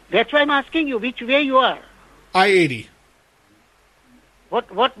that's why I'm asking you which way you are. I-80.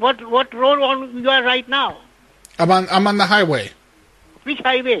 What road on you are right now? I'm on the highway. Which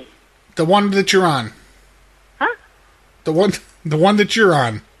highway? The one that you're on. Huh? The one that you're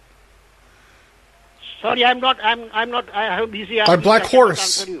on. Sorry, I'm busy. On Black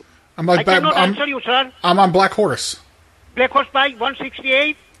Horse. I cannot answer you, sir. I'm on Black Horse. Black Horse Pike,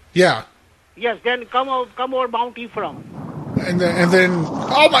 168? Yeah. Yes, then come over Bounty from. And then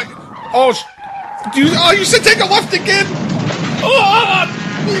you said take a left again.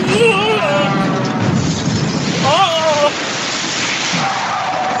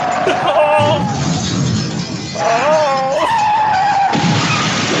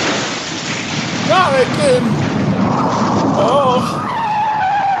 Not again.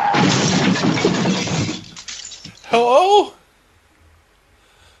 Hello?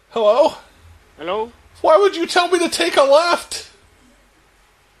 Hello? Hello? Why would you tell me to take a left?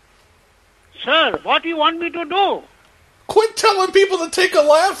 Sir, what do you want me to do? Quit telling people to take a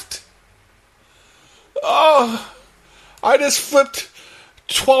left. Oh, I just flipped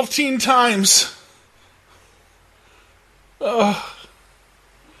 12 times. What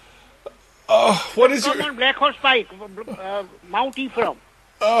is Come on Black Horse Pike, Mount Ephraim.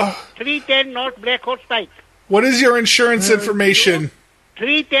 310 North Black Horse Pike. What is your insurance information?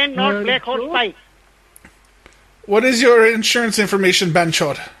 310 North Black Horse Pike. What is your insurance information,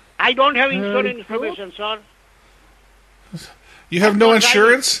 Benchot? I don't have insurance information, sir. You have no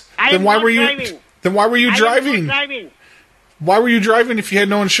insurance? Then why were you driving? Why were you driving if you had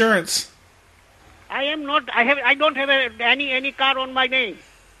no insurance? I am not. I don't have any car on my name.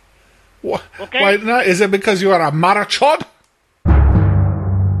 Okay. Why not? Is it because you are a marachod?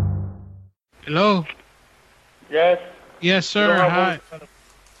 Hello. Yes. Yes, sir. Hi.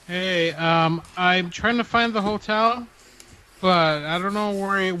 Hey, I'm trying to find the hotel, but I don't know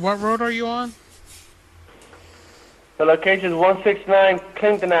what road are you on? The location is 169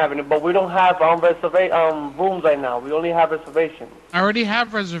 Clinton Avenue, but we don't have rooms right now. We only have reservations. I already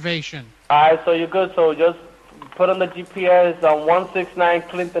have reservation. All right, so you're good. So just put on the GPS on 169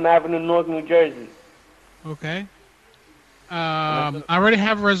 Clinton Avenue, Newark, New Jersey. Okay. I already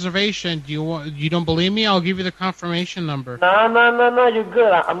have a reservation. You don't believe me? I'll give you the confirmation number. No, you're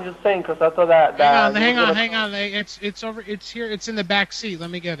good. I'm just saying because I thought that. Hang on. It's over. It's here. It's in the back seat. Let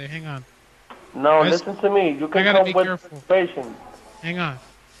me get it. Hang on. No, listen to me. You can come with reservation. Hang on.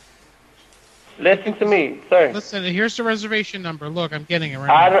 Listen to me, sir. Listen, here's the reservation number. Look, I'm getting it right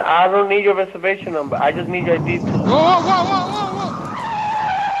now. I don't need your reservation number. I just need your details. Whoa.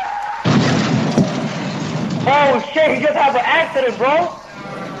 Oh, shit, he just had an accident, bro.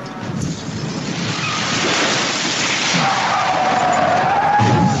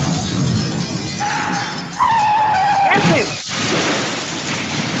 Listen.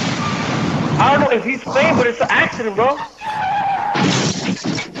 I don't know if he's playing, but it's an accident, bro.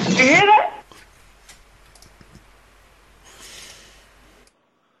 You hear that?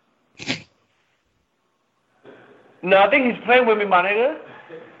 No, I think he's playing with me, my nigga.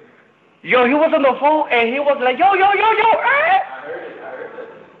 Yo, he was on the phone and he was like, yo.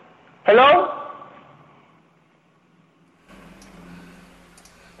 Hello?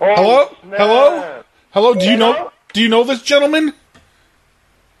 Oh, Hello? Do you know this gentleman?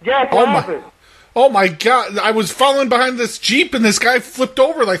 Yes, Oh my god, I was following behind this Jeep and this guy flipped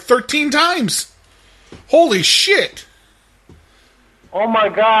over like 13 times. Holy shit. Oh my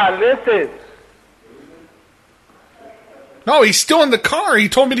god, listen. No, he's still in the car. He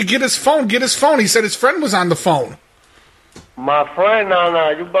told me to get his phone. He said his friend was on the phone. My friend,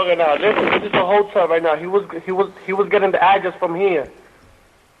 no, you bugging out. Listen, this is a hotel right now. He was getting the address from here.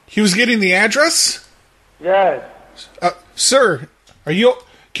 He was getting the address? Yes. Sir,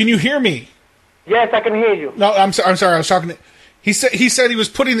 can you hear me? Yes, I can hear you. No, I'm sorry. I was talking to... He said he was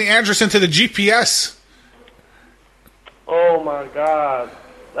putting the address into the GPS. Oh my god.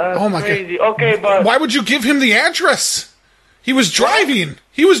 That's crazy. God. Okay, but why would you give him the address? He was driving.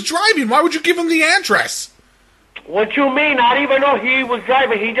 Why would you give him the address? What you mean? I didn't even know he was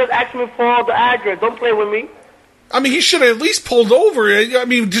driving. He just asked me for the address. Don't play with me. I mean, he should have at least pulled over. I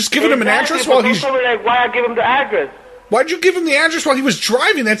mean, just giving him an address while he's... Don't tell me, like, why I give him the address? Why'd you give him the address while he was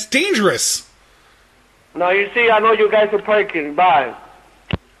driving? That's dangerous. No, you see, I know you guys are parking. Bye.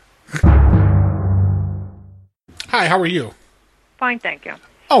 Hi, how are you? Fine, thank you.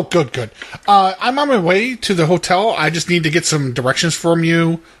 Oh, good. I'm on my way to the hotel. I just need to get some directions from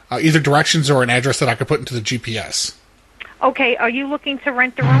you, either directions or an address that I could put into the GPS. Okay, are you looking to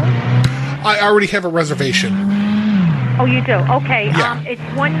rent the room? I already have a reservation. Oh, you do? Okay. Yeah. It's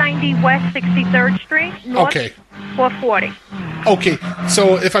 190 West 63rd Street, North Okay. 440. Okay,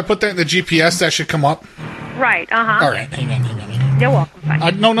 so if I put that in the GPS, that should come up? Right, uh-huh. All right, hang on. You're welcome.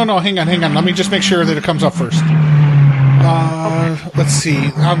 Bye. No, hang on. Let me just make sure that it comes up first. Let's see.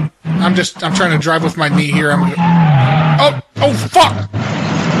 I'm trying to drive with my knee here. Oh, fuck!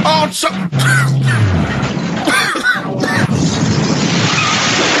 Oh, so...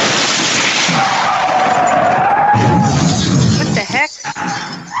 What the heck?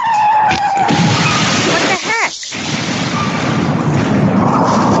 What the heck?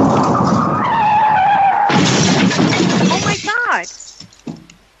 Oh my god.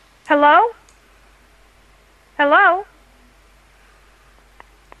 Hello?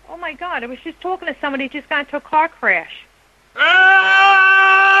 Oh my god, I was just talking to somebody who just got into a car crash. Ah!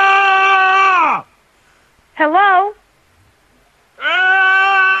 Hello?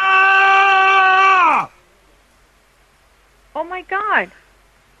 Ah! Oh my god.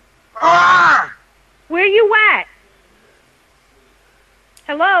 Ah! Where you at?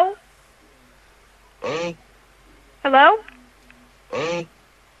 Hello? Hello?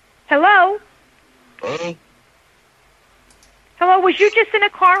 Hello? Hello, was you just in a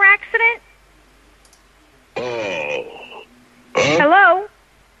car accident? Hello?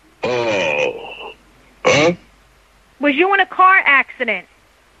 Was you in a car accident?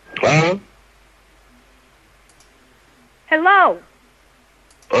 Hello?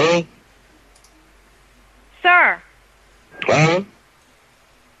 Sir?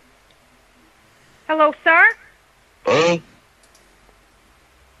 Hello, sir?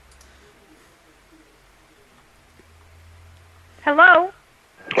 Hello?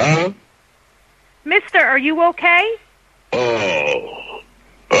 Mister, are you okay?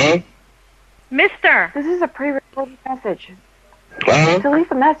 Mister? This is a pre-recorded message. To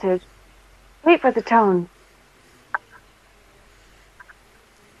leave a message, Wait for the tone.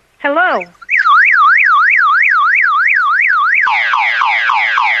 Hello.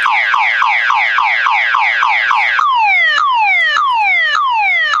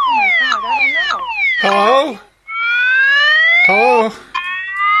 Hello? Hello?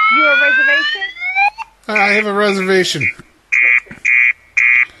 You a reservation? I have a reservation.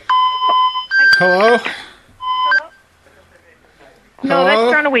 Hello? No,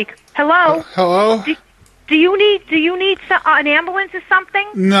 that's during the week. Hello? Hello? Do you need an ambulance or something?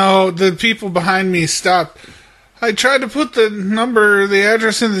 No, the people behind me stopped. I tried to put the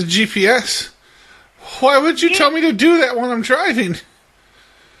address in the GPS. Why would you tell me to do that while I'm driving?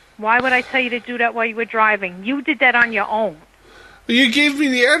 Why would I tell you to do that while you were driving? You did that on your own. You gave me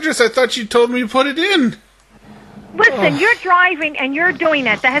the address. I thought you told me to put it in. Listen, you're driving and you're doing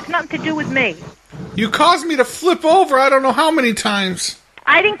that. That has nothing to do with me. You caused me to flip over I don't know how many times.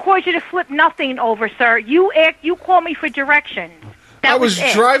 I didn't cause you to flip nothing over, sir. You called me for directions. I was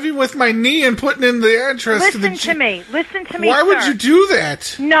driving with my knee and putting in the address to the... Listen to me, Why sir. would you do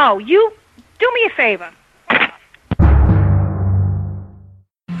that? No, you... Do me a favor.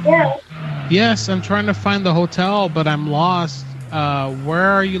 Yeah. Yes, I'm trying to find the hotel, but I'm lost.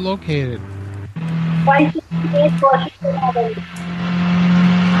 Where are you located? 568 Washington Avenue.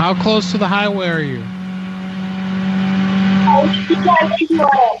 How close to the highway are you?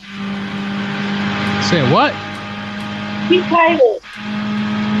 Say what? Which highway?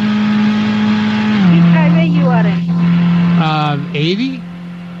 Which highway you are in? 80?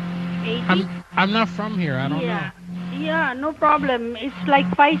 80? I'm not from here. I don't know. Yeah, no problem. It's like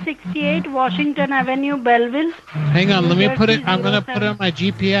 568 Washington Avenue, Belleville. Hang on, let me put it. I'm gonna put it on my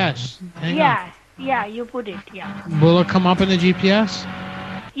GPS. Hang on. Yeah, you put it. Yeah. Will it come up in the GPS?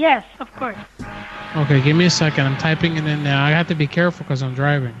 Yes, of course. Okay, give me a second. I'm typing it in now. I have to be careful because I'm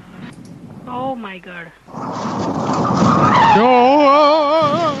driving. Oh my God.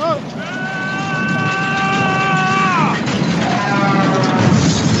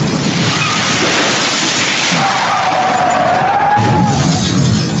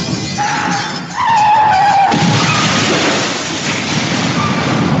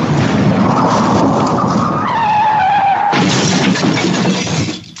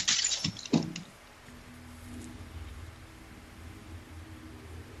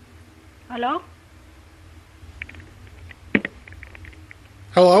 Hello?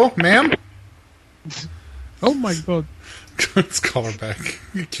 Hello, ma'am? Oh my God. Let's call her back.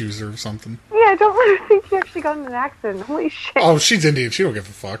 Accuse her of something. Yeah, I don't want to think she actually got in an accident. Holy shit. Oh, she's Indian. She don't give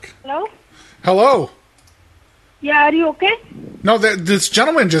a fuck. Hello? Hello? Yeah, are you okay? No, this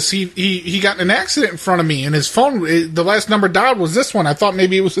gentleman he got in an accident in front of me, and his phone, the last number dialed was this one. I thought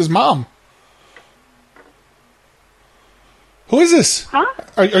maybe it was his mom. Who is this? Huh?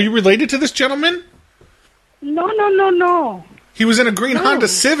 Are you related to this gentleman? No. He was in a green Honda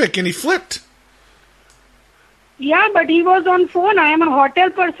Civic, and he flipped. Yeah, but he was on phone. I am a hotel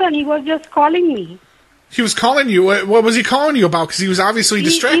person. He was just calling me. He was calling you. What was he calling you about? Because he was obviously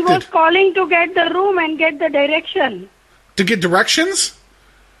distracted. He was calling to get the room and get the direction. To get directions?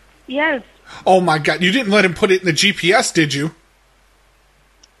 Yes. Oh, my God. You didn't let him put it in the GPS, did you?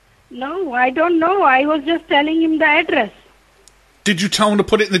 No, I don't know. I was just telling him the address. Did you tell him to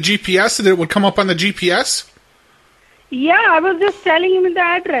put it in the GPS so that it would come up on the GPS? Yeah, I was just telling him the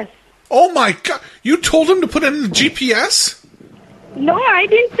address. Oh, my God. You told him to put it in the GPS? No, I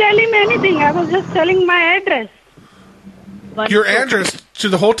didn't tell him anything. I was just telling my address. Your address to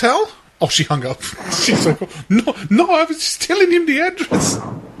the hotel? Oh, she hung up. She's like, no, I was just telling him the address.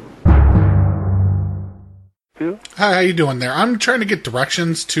 Hi, how you doing there? I'm trying to get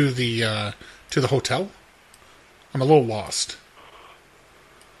directions to the hotel. I'm a little lost.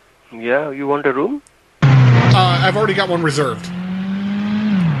 Yeah, you want a room? I've already got one reserved.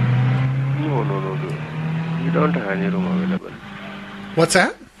 No. We don't have any room available. What's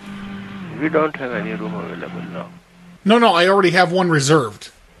that? We don't have any room available now. No, I already have one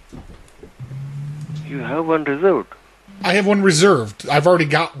reserved. You have one reserved? I have one reserved. I've already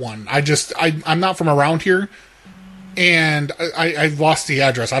got one. I'm not from around here, and I lost the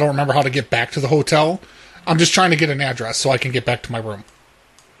address. I don't remember how to get back to the hotel. I'm just trying to get an address so I can get back to my room.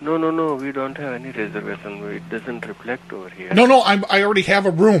 No. We don't have any reservation. It doesn't reflect over here. No. I already have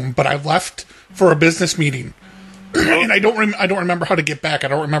a room, but I left for a business meeting, and I don't remember how to get back. I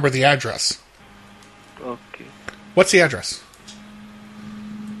don't remember the address. Okay. What's the address?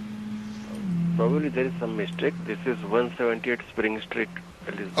 Probably there is some mistake. This is 178 Spring Street,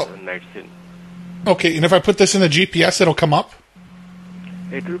 Nights Inn. Okay, and if I put this in the GPS, it'll come up?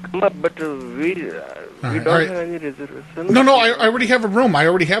 It will come up, but we don't right. have any reservation. No, I already have a room.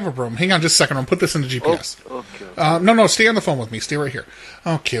 Hang on just a second. I'll put this in the GPS. Okay. No, stay on the phone with me. Stay right here.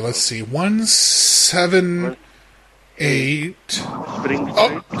 Okay, let's see. 178. Spring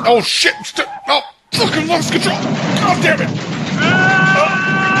Oh, shit. Oh, fucking lost control. God damn it.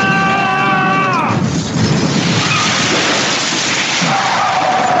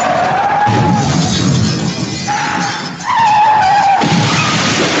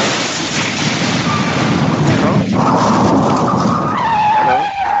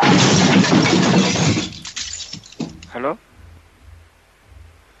 Hello?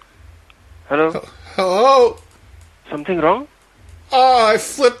 Hello? Hello? Something wrong? Oh, I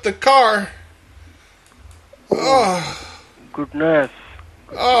flipped the car. Oh. Goodness.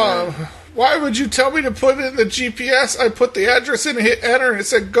 Oh, why would you tell me to put it in the GPS? I put the address in and hit enter and it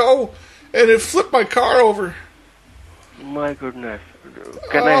said go, and it flipped my car over. My goodness.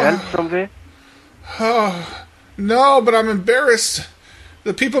 Can I help somewhere? Oh, no, but I'm embarrassed.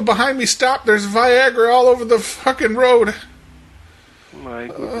 The people behind me stopped. There's Viagra all over the fucking road. My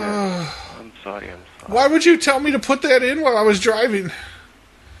goodness. I'm sorry. Why would you tell me to put that in while I was driving?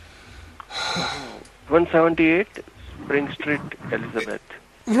 178 Spring Street, Elizabeth.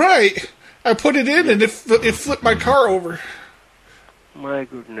 Right. I put it in and it flipped my car over. My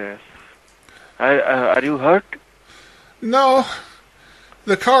goodness. Are you hurt? No.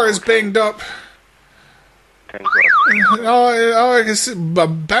 The car is banged up. Thank God. Oh, I can see.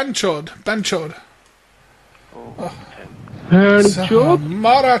 Banchod. Oh,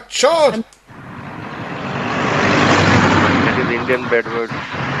 Marachod. That is Indian bad word.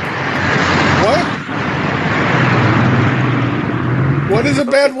 What? What is a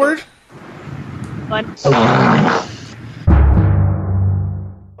bad word?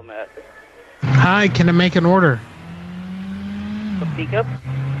 Hi, can I make an order? Pick up?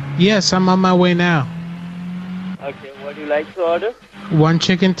 Yes, I'm on my way now. Okay, what do you like to order? 1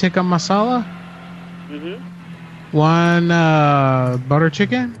 chicken tikka masala, Mm-hmm. 1 butter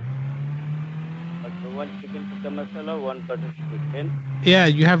chicken. Okay, 1 chicken tikka masala, 1 butter chicken. Yeah,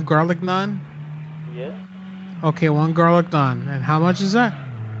 you have garlic naan? Yes. Okay, 1 garlic naan. And how much is that?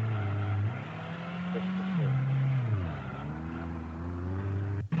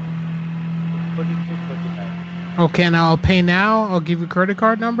 Okay, now I'll pay now. I'll give you credit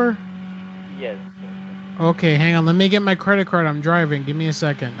card number. Yes. Okay, hang on. Let me get my credit card. I'm driving. Give me a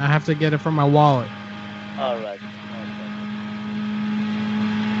second. I have to get it from my wallet. All right.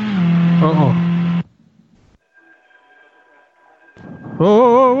 Uh-oh.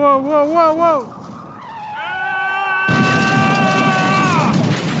 Whoa, whoa, whoa, whoa, whoa.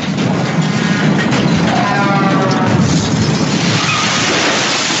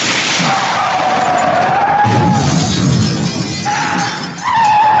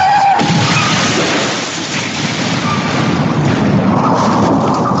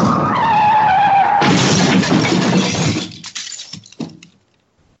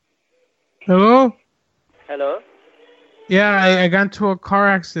 Hello? Hello? Yeah, I got into a car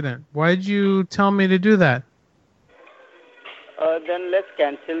accident. Why did you tell me to do that? Then let's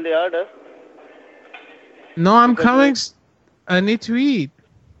cancel the order. No, I'm coming. I need to eat.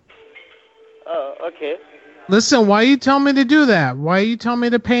 Oh, okay. Listen, why you tell me to do that? Why you tell me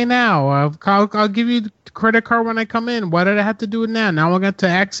to pay now? I'll give you the credit card when I come in. Why did I have to do it now? Now I got to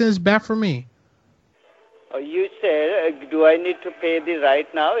accidents bad for me. You said, do I need to pay the right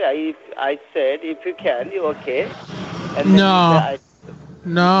now? I said, if you can, you okay. And then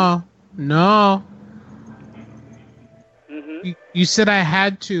No. No. Mm-hmm. You said I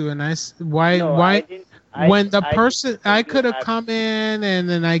had to, and why? No, why? I didn't- When the I person, I could have come in and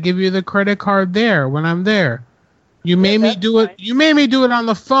then I give you the credit card there when I'm there. You made me do it. You made me do it on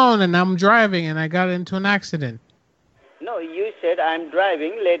the phone, and I'm driving, and I got into an accident. No, you said I'm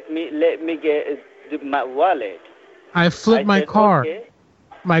driving. Let me get my wallet. I flipped my said, car. Okay.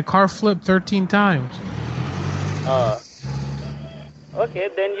 My car flipped 13 times. Okay,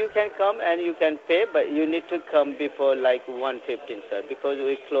 then you can come and you can pay, but you need to come before like 1:15, sir, because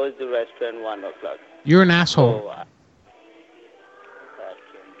we close the restaurant 1 o'clock. You're an asshole.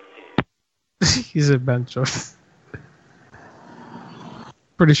 So, He's a bencho.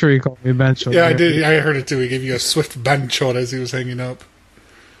 Pretty sure you called me bencho. Yeah, I did. I heard it too. He gave you a swift benchot as he was hanging up.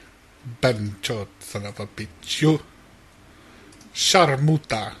 Benchot, son of a bitch. You.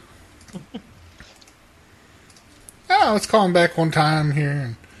 Sharmuta. Let's call him back one time here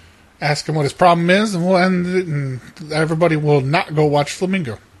and ask him what his problem is, and we'll end it, and everybody will not go watch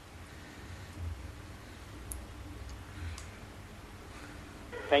Flamingo.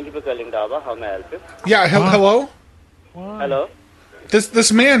 thank you for calling Daba. How may I help you? Yeah, hello? Hello?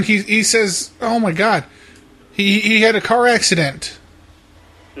 This man, he says, oh my God, he had a car accident.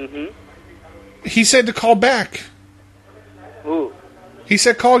 Mm-hmm. He said to call back. Who? He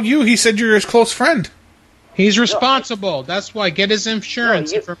said call you. He said you're his close friend. He's responsible. That's why. Get his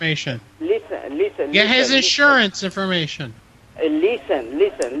insurance information. Listen. Get his insurance information. Listen.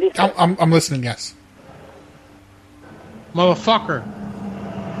 I'm listening. Yes. Motherfucker.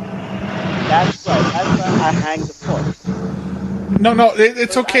 That's why I hang the phone. No,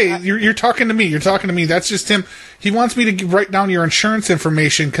 it's okay. You're talking to me. You're talking to me. That's just him. He wants me to write down your insurance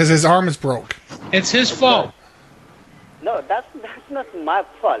information because his arm is broke. It's his fault. No, that's not my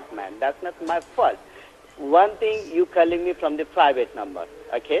fault, man. That's not my fault. One thing, you calling me from the private number,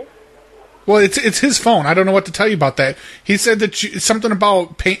 okay? Well, it's his phone. I don't know what to tell you about that. He said that something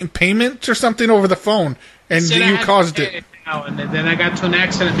about payment or something over the phone, and you caused it. And then I got into an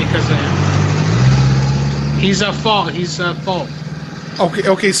accident because of him. He's a fault.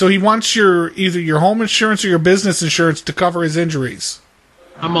 Okay. So he wants either your home insurance or your business insurance to cover his injuries.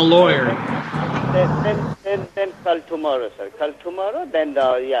 I'm a lawyer. Then call tomorrow, sir. Call tomorrow. Then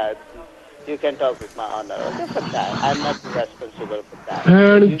you can talk with my owner. Okay, for that. I'm not responsible for that.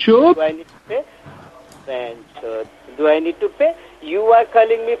 Do I need to pay? Do I need to pay? You are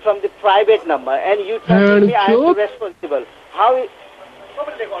calling me from the private number, and you telling me I am responsible. How?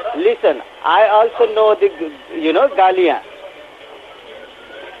 Listen, I also know the Galia.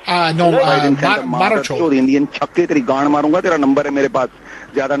 मादरचोद Indian छक्के तेरी गांड मारूंगा तेरा number है मेरे पास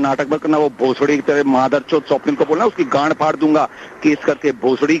ज्यादा नाटक मत करना वो भोसड़ी की तेरे मादरचोद स्वप्निल को बोलना उसकी गांड फाड़ दूंगा केस करके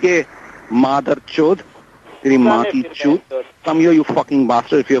भोसड़ी के मादरचोद तेरी माँ की चूत कम you fucking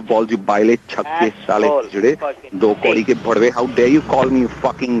bastard if you balls you बाइले छक्के साले जुड़े दो कौड़ी के भड़वे how dare you call me you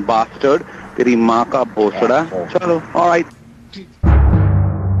fucking bastard तेरी माँ का भोसड़ा चलो ऑलराइट